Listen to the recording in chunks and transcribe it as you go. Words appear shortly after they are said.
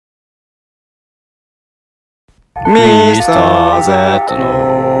ミスター Z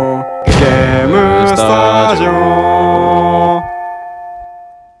のゲームスタジオ。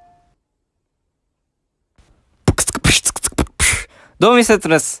どうもミスター Z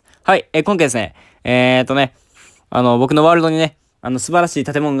です。はい、今回ですね、僕のワールドにね、素晴らしい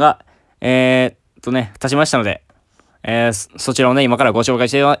建物が、建ちましたので、そちらをね、今からご紹介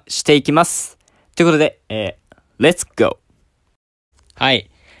していきます。ということで、Let's go! はい。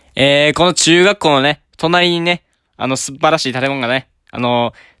この中学校のね、隣にね、素晴らしい建物がね、建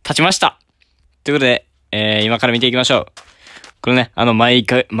ちました。ということで、今から見ていきましょう。これね、マイ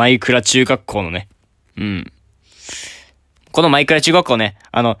クラ中学校のね、このマイクラ中学校ね、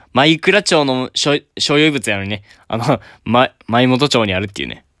マイクラ町の所有物やのにね、舞本町にあるっていう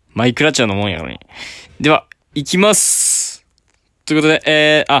ね、マイクラ町のもんやのに。では、行きます。ということ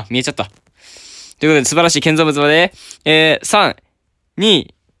で、見えちゃった。ということで、素晴らしい建造物まで、3、2、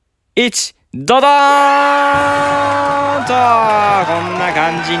1、ドドーンと、こんな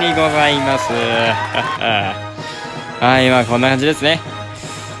感じにございます。はい、まあこんな感じですね。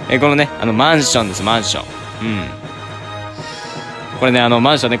このね、マンションです、マンション。これね、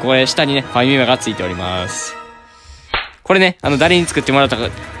マンションね、これ下にね、ファミマがついております。これね、誰に作ってもらったか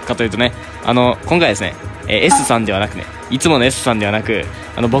というとね、今回ですね、S さんではなくね、いつもの S さんではなく、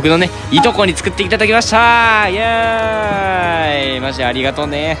僕のね、いとこに作っていただきましたイエーイマジでありがとう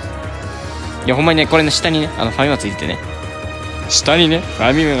ね。いや、ほんまにね、これね、下にね、ファミマついててね。下にね、フ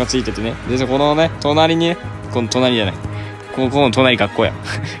ァミマがついててね。で、このね、隣にね、この隣じゃない。この隣学校や。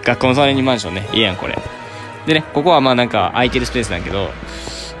学校の隣にマンションね、家やん、これ。でね、ここはまあなんか空いてるスペースなんやけど、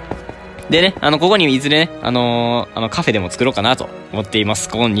でね、ここにいずれね、カフェでも作ろうかなと思っています。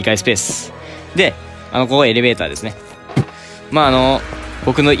ここの2階スペース。で、ここエレベーターですね。まあ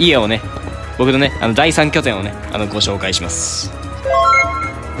僕の家をね、僕のね、第3拠点をね、ご紹介します。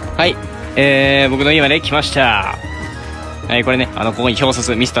はい。僕の家まで来ました。はい、これね、ここに表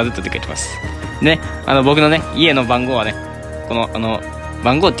札、ミスター Z って書いてます。でね、僕のね、家の番号はね、この、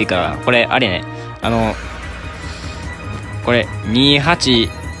番号っていうか、これ、あれね、これ、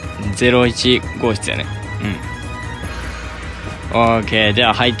2801号室やね。オーケー。で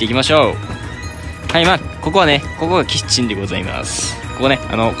は、入っていきましょう。はい、まあ、ここはね、ここがキッチンでございます。ここね、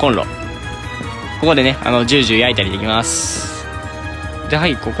コンロ。ここでね、ジュージュー焼いたりできます。で、は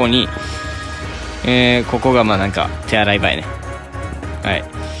い、ここに、ここがまあなんか手洗い場やね。はい。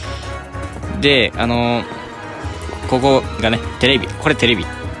で、ここがね、テレビ。これテレビ。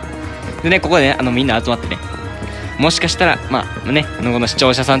でね、ここでね、みんな集まってね。もしかしたら、まあね、この視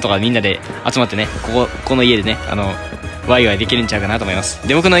聴者さんとかみんなで集まってね、この家でね、ワイワイできるんちゃうかなと思います。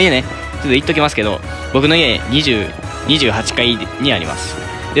で、僕の家ね、ちょっと言っときますけど、僕の家28階にあります。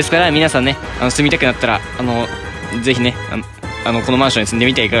ですから、皆さんね、住みたくなったら、ぜひね、このマンションに住んで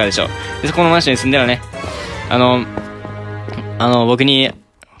みてはいかがでしょう。で、このマンションに住んだらね、僕に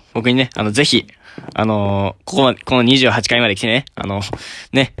ね、ぜひ、この28階まで来てね、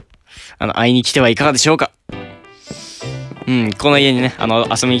会いに来てはいかがでしょうか。この家にね、遊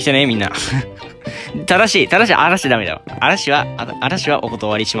びに来てね、みんな。ただし、嵐ダメだよ。嵐はお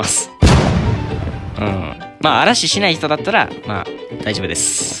断りします。まあ、嵐しない人だったら、まあ、大丈夫で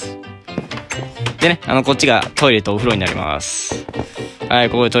す。でね、こっちがトイレとお風呂になります。はい、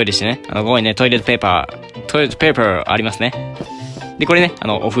ここでトイレしてね。ここにね、トイレットペーパーありますね。で、これね、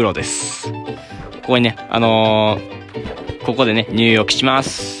お風呂です。ここにね、ここでね、入浴しま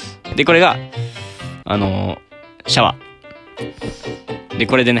す。で、これが、シャワー。で、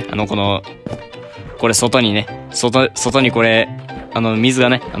これでね、これ外にこれ、水が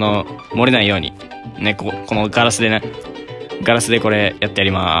ね、漏れないように、ね、このガラスでこれやってや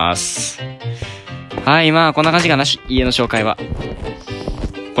ります。はい、まあ、こんな感じかな、家の紹介は。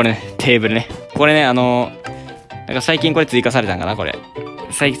これね、テーブルね。これね、なんか最近これ追加されたんかな、これ。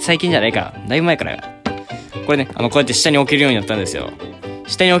最近じゃないか。だいぶ前から。これね、こうやって下に置けるようになったんですよ。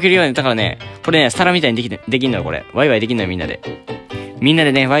下に置けるようになったからね、これね、皿みたいにできんのよ、これ。ワイワイできんのよ、みんなで。みんな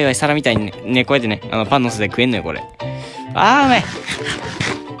でね、ワイワイ皿みたいにね、こうやってね、パンのせで食えんのよ、これ。うまい。こ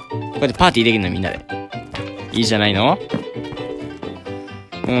うやってパーティーできんのよ、みんなで。いいじゃないの？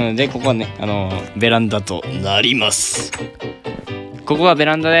で、ここはね、ベランダとなります。ここがベ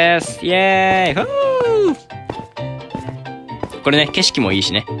ランダです。イエーイ！これね、景色もいい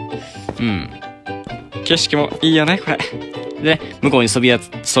しね。景色もいいよね、これ。でね、向こうにそびえ立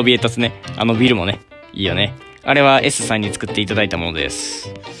つね、ビルもね、いいよね。あれは S さんに作っていただいたもので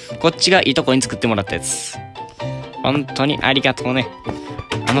す。こっちがいとこに作ってもらったやつ。本当にありがとうね。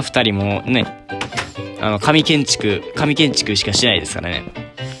二人もね、神建築しかしてないですからね。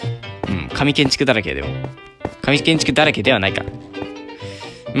神建築だらけでも。神建築だらけではないか。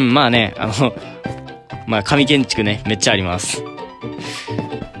まあね、まあ、紙建築ね、めっちゃあります。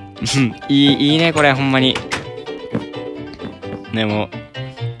いいね、これ、ほんまに。ね、もう、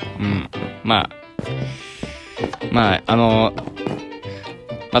ま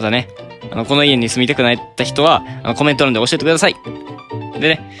たね、この家に住みたくなった人は、コメント欄で教えてください。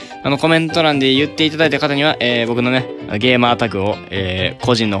でね、コメント欄で言っていただいた方には、僕のね、ゲーマータグを、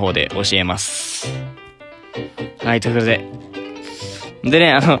個人の方で教えます。はい、ということで。で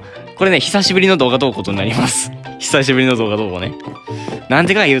ね、これね、久しぶりの動画投稿となります。久しぶりの動画投稿ね。なん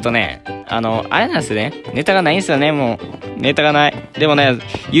でか言うとね、あれなんですね。ネタがないんですよね、もう。ネタがない。でもね、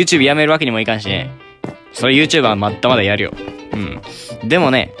YouTube やめるわけにもいかんしね。それ YouTuber はまだやるよ。で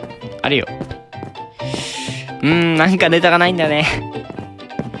もね、あれよ。なんかネタがないんだよね。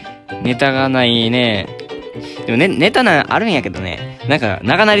ネタがないね。でもね、ネタあるんやけどね。なんか、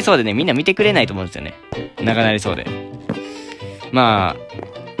長なりそうでね、みんな見てくれないと思うんですよね。長なりそうで。ま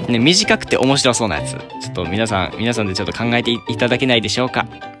あ、ね、短くて面白そうなやつ。ちょっと皆さんでちょっと考えていただけないでしょうか。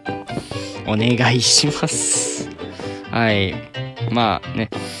お願いします。はい。ま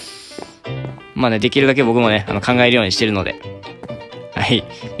あね、できるだけ僕もね、考えるようにしてるので。はい。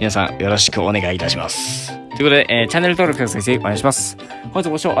皆さん、よろしくお願いいたします。ということで、チャンネル登録と再生お願いします。本日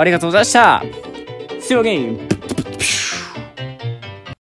ご視聴ありがとうございました。See you again!